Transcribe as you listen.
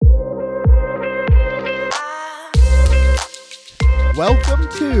Welcome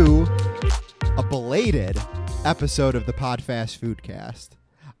to a belated episode of the Podfast Foodcast.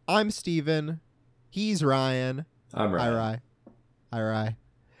 I'm Steven. He's Ryan. I'm Ryan. Hi,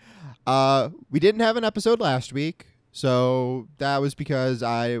 Ryan. We didn't have an episode last week, so that was because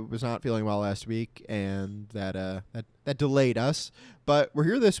I was not feeling well last week, and that delayed us. But we're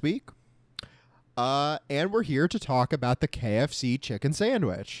here this week, and we're here to talk about the KFC Chicken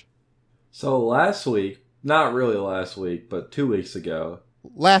Sandwich. So last week, not really last week, but 2 weeks ago.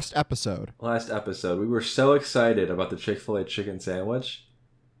 Last episode, we were so excited about the Chick-fil-A Chicken Sandwich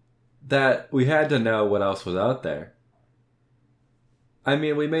that we had to know what else was out there. I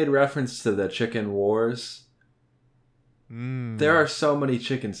mean, we made reference to the Chicken Wars. There are so many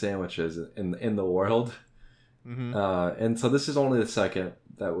chicken sandwiches in the world. Mm-hmm. And so this is only the second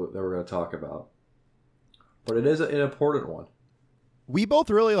that we're going to talk about. But it is an important one. We both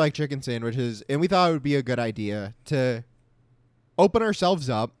really like chicken sandwiches, and we thought it would be a good idea to open ourselves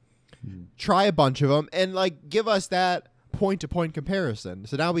up, try a bunch of them, and give us that point-to-point comparison.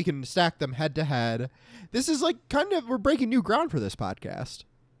 So now we can stack them head-to-head. This is we're breaking new ground for this podcast.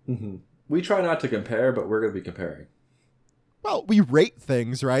 Mm-hmm. We try not to compare, but we're going to be comparing. Well, we rate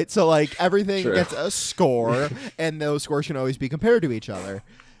things, right? So everything True. gets a score, and those scores can always be compared to each other.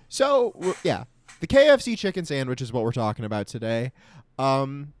 So, yeah, the KFC Chicken Sandwich is what we're talking about today. Me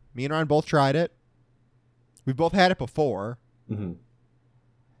and Ryan both tried it. We've both had it before. Mm-hmm.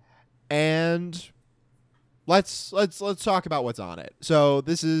 And let's talk about what's on it. So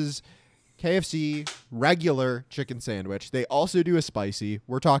this is KFC regular chicken sandwich. They also do a spicy.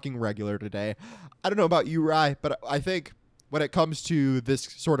 We're talking regular today. I don't know about you, Rye, but I think when it comes to this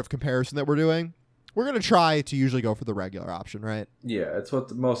sort of comparison that we're doing, we're going to try to usually go for the regular option, right? Yeah, it's what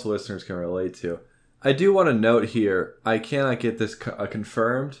most listeners can relate to. I do want to note here, I cannot get this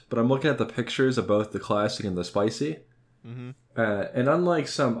confirmed, but I'm looking at the pictures of both the classic and the spicy. Mm-hmm. And unlike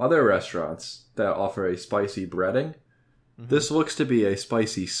some other restaurants that offer a spicy breading, this looks to be a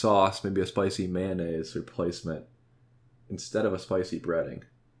spicy sauce, maybe a spicy mayonnaise replacement, instead of a spicy breading.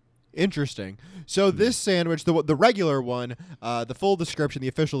 Interesting. So this sandwich, the regular one, the full description, the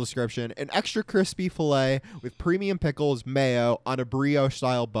official description, an extra crispy filet with premium pickles, mayo on a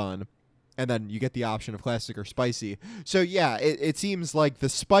brioche-style bun. And then you get the option of classic or spicy. So, yeah, it seems like the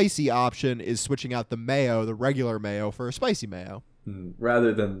spicy option is switching out the mayo, the regular mayo, for a spicy mayo.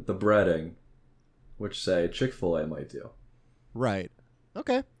 Rather than the breading, which, say, Chick-fil-A might do. Right.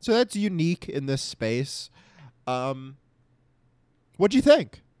 Okay. So that's unique in this space. What'd you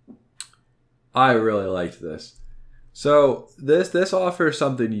think? I really liked this. So, this offers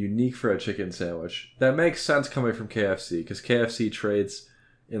something unique for a chicken sandwich. That makes sense coming from KFC, because KFC trades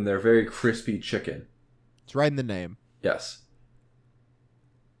in their very crispy chicken. It's right in the name. Yes.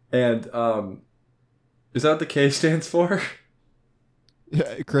 And, is that what the K stands for?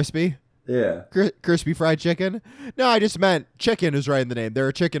 Crispy? Yeah. Crispy fried chicken? No, I just meant chicken is right in the name. They're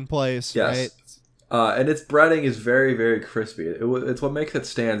a chicken place, yes. Right? And its breading is very, very crispy. It's what makes it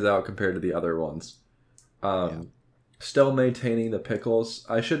stand out compared to the other ones. Still maintaining the pickles.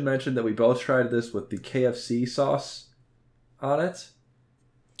 I should mention that we both tried this with the KFC sauce on it.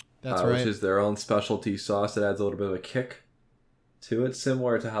 That's right. Which is their own specialty sauce that adds a little bit of a kick to it,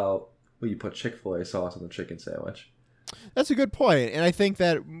 similar to how you put Chick-fil-A sauce on the chicken sandwich. That's a good point, and I think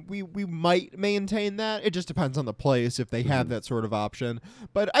that we might maintain that. It just depends on the place if they have that sort of option.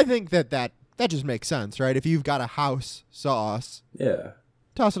 But I think that just makes sense, right? If you've got a house sauce,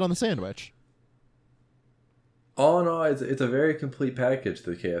 toss it on the sandwich. All in all, it's a very complete package,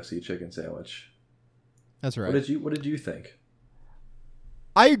 the KFC chicken sandwich. That's right. What did you think?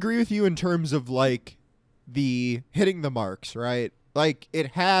 I agree with you in terms of the hitting the marks, right? It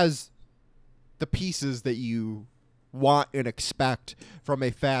has the pieces that you want and expect from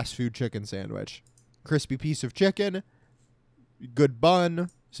a fast food chicken sandwich. Crispy piece of chicken, good bun,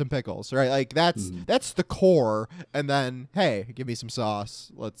 some pickles, right? That's the core, and then hey, give me some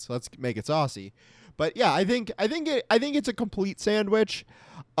sauce. Let's make it saucy. But yeah, I think it's a complete sandwich.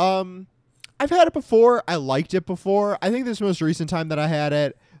 I've had it before. I liked it before. I think this most recent time that I had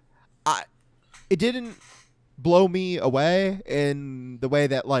it, it didn't blow me away in the way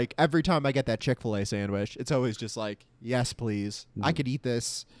that every time I get that Chick-fil-A sandwich, it's always just yes, please. I could eat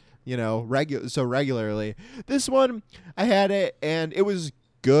this, regularly. This one, I had it and it was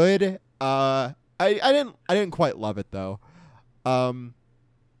good. I didn't quite love it though. I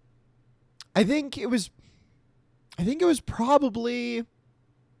think it was probably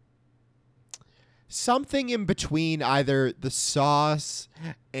something in between either the sauce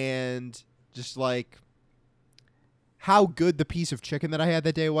and just how good the piece of chicken that I had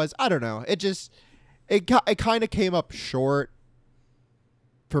that day was. I don't know. It kind of came up short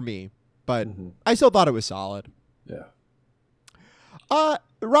for me, but Mm-hmm. I still thought it was solid. Yeah.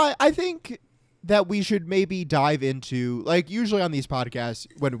 Right. I think that we should maybe dive into, like, usually on these podcasts,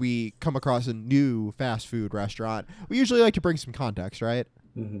 when we come across a new fast food restaurant, we usually like to bring some context, right?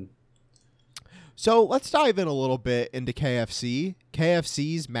 Mm-hmm. So let's dive in a little bit into KFC.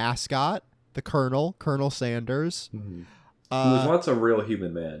 KFC's mascot, the Colonel Sanders. Mm-hmm. Who was once a real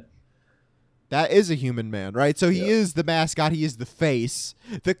human man. That is a human man, right? So he Yes. is the mascot. He is the face,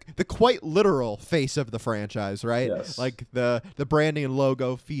 the quite literal face of the franchise, right? Yes. Like the branding and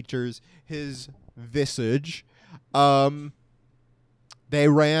logo features his visage. They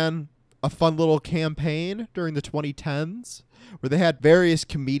ran a fun little campaign during the 2010s where they had various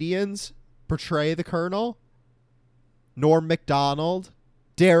comedians portray the Colonel. Norm Macdonald,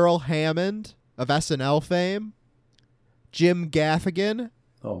 Daryl Hammond of SNL fame, Jim Gaffigan,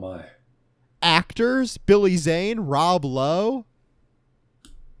 Oh my. actors Billy Zane, Rob Lowe.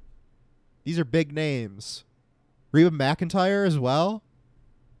 These are big names. Reba McEntire as well.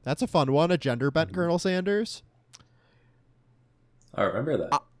 That's a fun one. A gender bent Colonel Sanders. I remember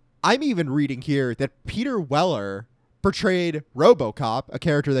that. I'm even reading here that Peter Weller portrayed RoboCop, a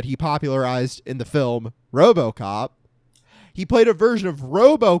character that he popularized in the film RoboCop. He played a version of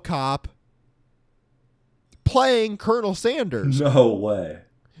RoboCop playing Colonel Sanders. No way.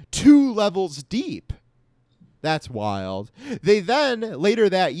 2 levels deep. That's wild. They then, later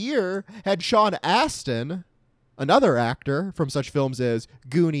that year, had Sean Astin, another actor from such films as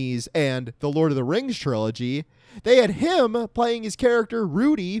Goonies and the Lord of the Rings trilogy. They had him playing his character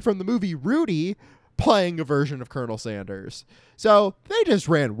Rudy from the movie Rudy, playing a version of Colonel Sanders. So they just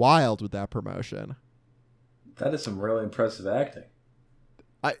ran wild with that promotion. That is some really impressive acting.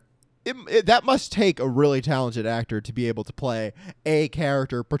 That must take a really talented actor to be able to play a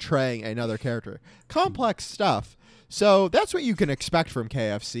character portraying another character. Complex stuff. So that's what you can expect from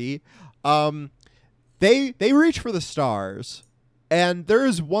KFC. They reach for the stars, and there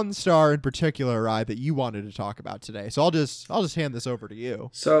is one star in particular, Rye, that you wanted to talk about today. So I'll just hand this over to you.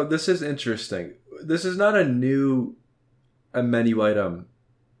 So this is interesting. This is not a menu item,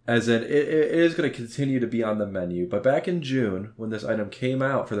 as in it is going to continue to be on the menu. But back in June, when this item came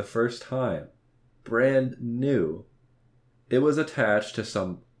out for the first time, brand new, it was attached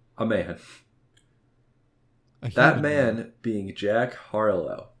to a man. That man being Jack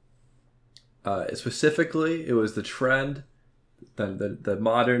Harlow. Specifically, it was the trend, the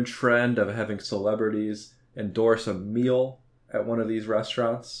modern trend of having celebrities endorse a meal at one of these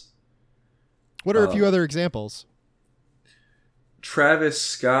restaurants. What are a few other examples? Travis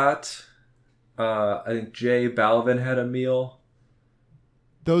Scott, I think Jay Balvin had a meal.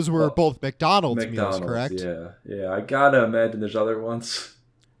 Those were both McDonald's meals, correct? Yeah. I gotta imagine there's other ones.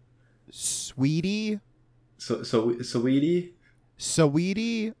 Sweetie? Sweetie?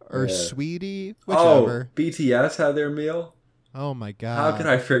 Sweetie or Yeah. Sweetie? Whichever. Oh, BTS had their meal? Oh my god. How could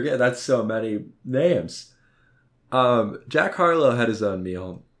I forget? That's so many names. Jack Harlow had his own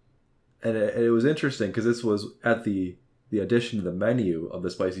meal. And it was interesting because this was at the addition to the menu of the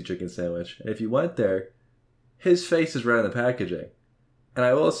spicy chicken sandwich. And if you went there, his face is right on the packaging. And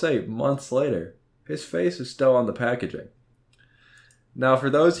I will say, months later, his face is still on the packaging. Now, for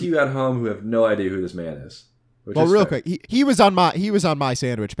those of you at home who have no idea who this man is, real quick, he was on my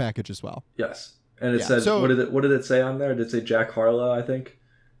sandwich package as well. Yes, and it said, what did it say on there? Did it say Jack Harlow? I think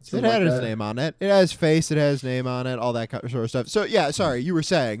it had his name on it. It has face. It has name on it. All that sort of stuff. So yeah, sorry, you were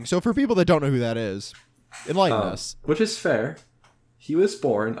saying. So for people that don't know who that is, enlighten us. Which is fair. He was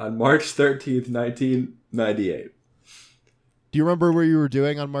born on March 13th, 1998. Do you remember where you were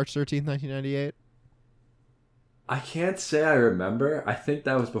doing on March 13th, 1998? I can't say I remember. I think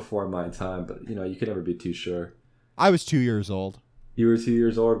that was before my time, but you could never be too sure. I was 2 years old. You were 2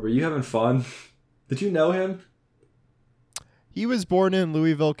 years old. Were you having fun? Did you know him? He was born in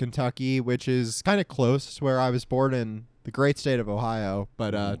Louisville, Kentucky, which is kind of close to where I was born in the great state of Ohio.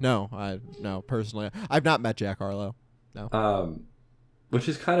 But no, personally, I've not met Jack Harlow. No. Which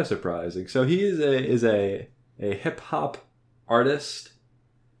is kind of surprising. So he is a hip hop artist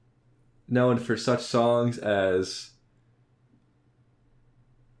known for such songs as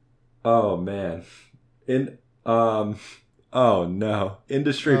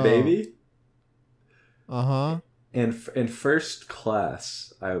Industry Baby. And First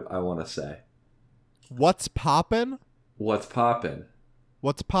Class, I want to say. What's Poppin'? What's Poppin'?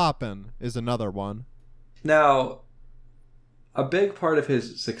 What's Poppin' is another one. Now, a big part of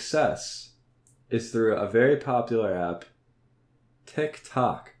his success is through a very popular app,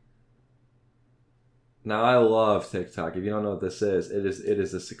 TikTok. Now, I love TikTok. If you don't know what this is, it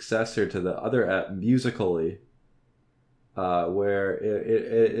is the successor to the other app, Musical.ly. where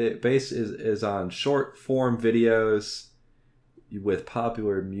it base is on short form videos with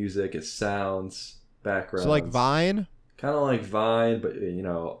popular music, it sounds, backgrounds. So like Vine? Kind of like Vine, but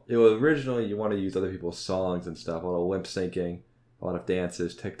it was originally you want to use other people's songs and stuff. A lot of lip syncing, a lot of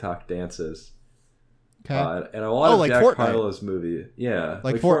dances, TikTok dances. Okay. And a lot of like Jack Fortnite. Harlow's movie. Yeah,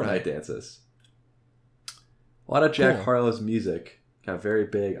 Like Fortnite Fortnite dances. A lot of Jack Cool. Harlow's music got very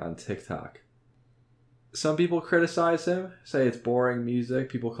big on TikTok. Some people criticize him, say it's boring music.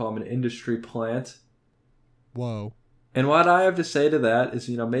 People call him an industry plant. Whoa. And what I have to say to that is,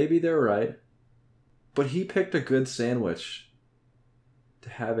 maybe they're right. But he picked a good sandwich to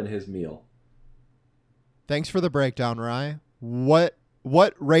have in his meal. Thanks for the breakdown, Rye. What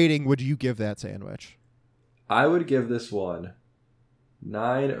rating would you give that sandwich? I would give this one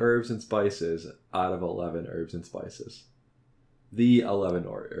 9 herbs and spices out of 11 herbs and spices. The 11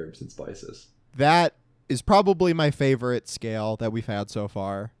 herbs and spices. That is probably my favorite scale that we've had so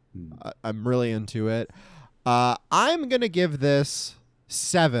far. I'm really into it. I'm going to give this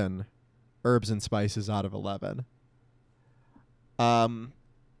 7 herbs and spices out of 11.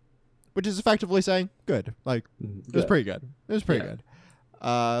 Which is effectively saying good. Like, it was pretty good. It was pretty good.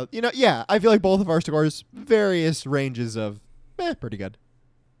 I feel like both of our scores, various ranges of pretty good.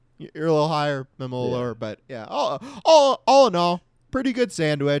 You're a little higher, I'm a little lower, but yeah, all in all, pretty good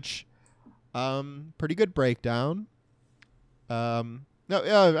sandwich. Pretty good breakdown.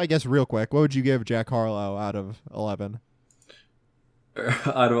 I guess real quick, what would you give Jack Harlow out of 11?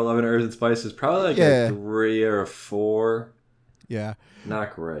 Out of 11 herbs and spices, probably like a 3 or a 4. Yeah.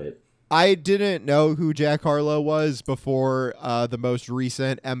 Not great. I didn't know who Jack Harlow was before the most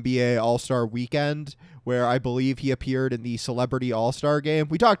recent NBA All-Star Weekend, where I believe he appeared in the Celebrity All-Star Game.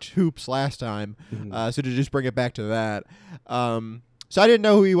 We talked hoops last time, so to just bring it back to that. So I didn't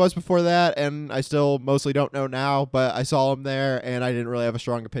know who he was before that, and I still mostly don't know now, but I saw him there, and I didn't really have a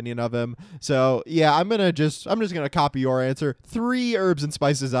strong opinion of him. So, yeah, I'm just going to copy your answer. 3 herbs and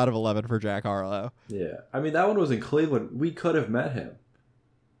spices out of 11 for Jack Harlow. Yeah. I mean, that one was in Cleveland. We could have met him.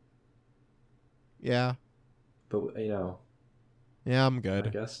 Yeah. But, Yeah, I'm good. I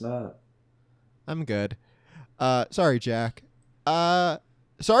guess not. I'm good. Sorry, Jack.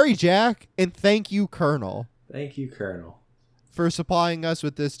 Sorry, Jack, and thank you, Colonel. Thank you, Colonel, for supplying us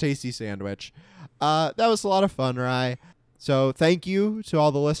with this tasty sandwich. That was a lot of fun, Rye. So thank you to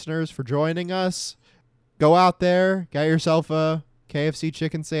all the listeners for joining us. Go out there, get yourself a KFC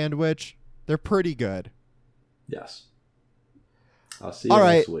chicken sandwich. They're pretty good. Yes. I'll see you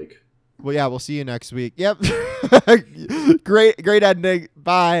next week. Well, yeah, we'll see you next week. Yep. Great ending.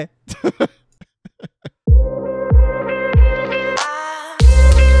 Bye.